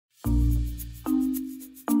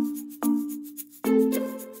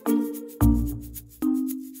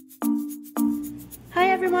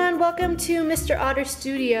welcome to Mr. Otter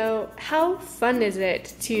Studio. How fun is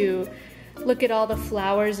it to look at all the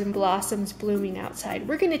flowers and blossoms blooming outside?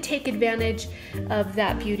 We're going to take advantage of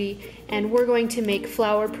that beauty and we're going to make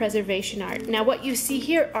flower preservation art. Now what you see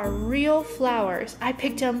here are real flowers. I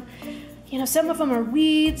picked them, some of them are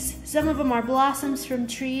weeds, some of them are blossoms from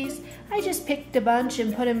trees. I just picked a bunch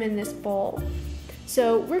and put them in this bowl.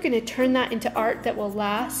 So we're going to turn that into art that will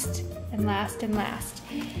last and last and last.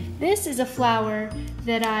 This is a flower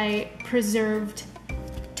that I preserved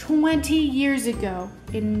 20 years ago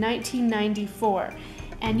in 1994,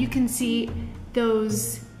 and you can see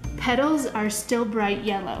those petals are still bright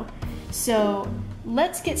yellow. So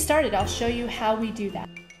let's get started. I'll show you how we do that.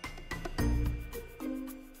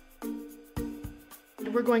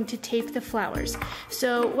 We're going to tape the flowers.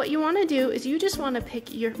 So what you want to do is you just want to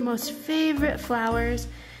pick your most favorite flowers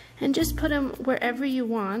and just put them wherever you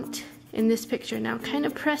want in this picture. Now kind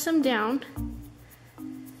of press them down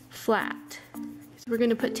flat. So we're going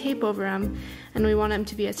to put tape over them and we want them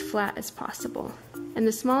to be as flat as possible. And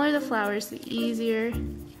the smaller the flowers, the easier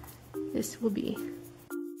this will be.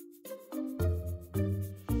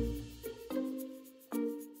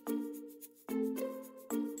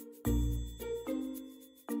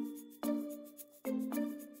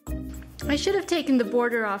 I should have taken the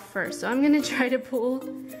border off first, so I'm going to try to pull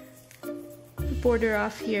the border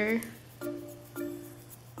off here.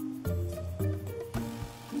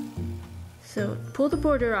 So pull the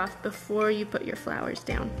border off before you put your flowers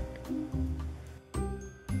down.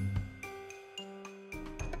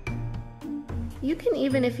 You can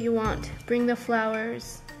even, if you want, bring the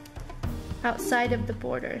flowers outside of the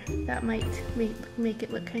border. That might make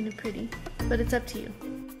it look kind of pretty, but it's up to you.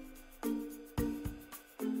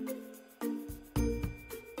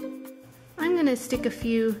 I'm going to stick a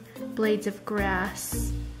few blades of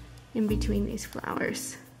grass in between these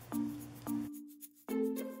flowers.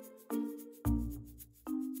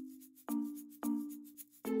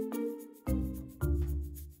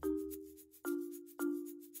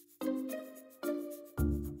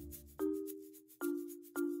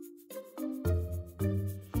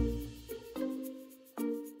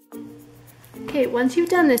 Okay, once you've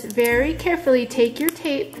done this, very carefully take your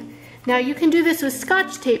tape. Now you can do this with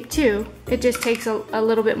Scotch tape too. It just takes a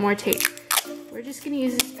little bit more tape. We're just going to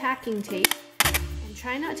use this packing tape and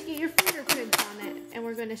try not to get your fingerprints on it. And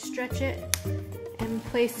we're going to stretch it and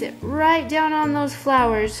place it right down on those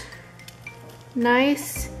flowers.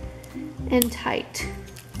 Nice and tight.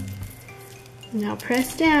 Now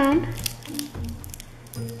press down.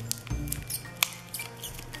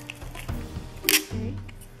 Okay.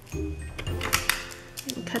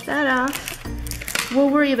 And cut that off. We'll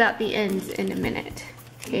worry about the ends in a minute.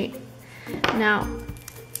 Okay, now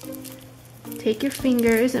take your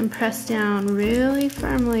fingers and press down really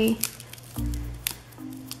firmly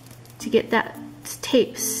to get that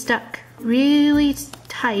tape stuck really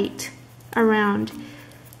tight around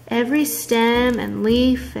every stem and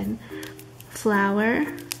leaf and flower,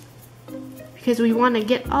 because we want to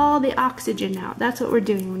get all the oxygen out. That's what we're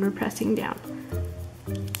doing when we're pressing down.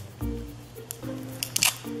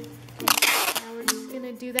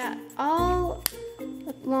 Do that all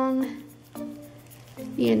along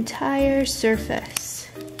the entire surface.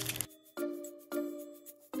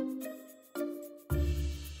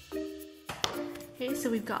 Okay, so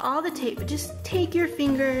we've got all the tape, but just take your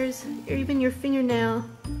fingers, or even your fingernail,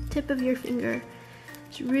 tip of your finger,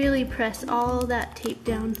 just really press all that tape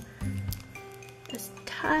down as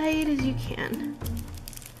tight as you can.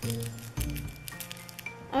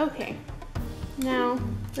 Okay, now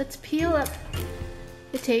let's peel up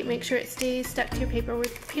the tape, make sure it stays stuck to your paper. We're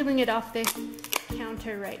peeling it off the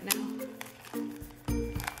counter right now.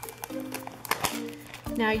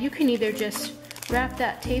 Now you can either just wrap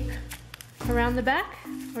that tape around the back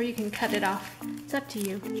or you can cut it off. It's up to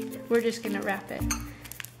you. We're just gonna wrap it.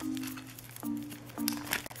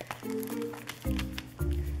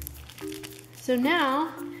 So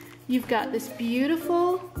now you've got this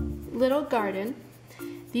beautiful little garden.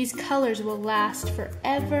 These colors will last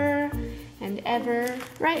forever and ever.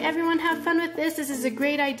 Right, everyone have fun with this. This is a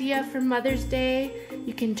great idea for Mother's Day.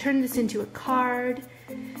 You can turn this into a card.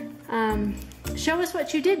 Show us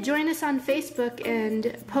what you did. Join us on Facebook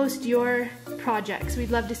and post your projects. We'd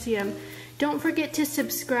love to see them. Don't forget to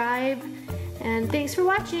subscribe, and thanks for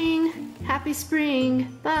watching. Happy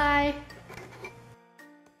spring. Bye.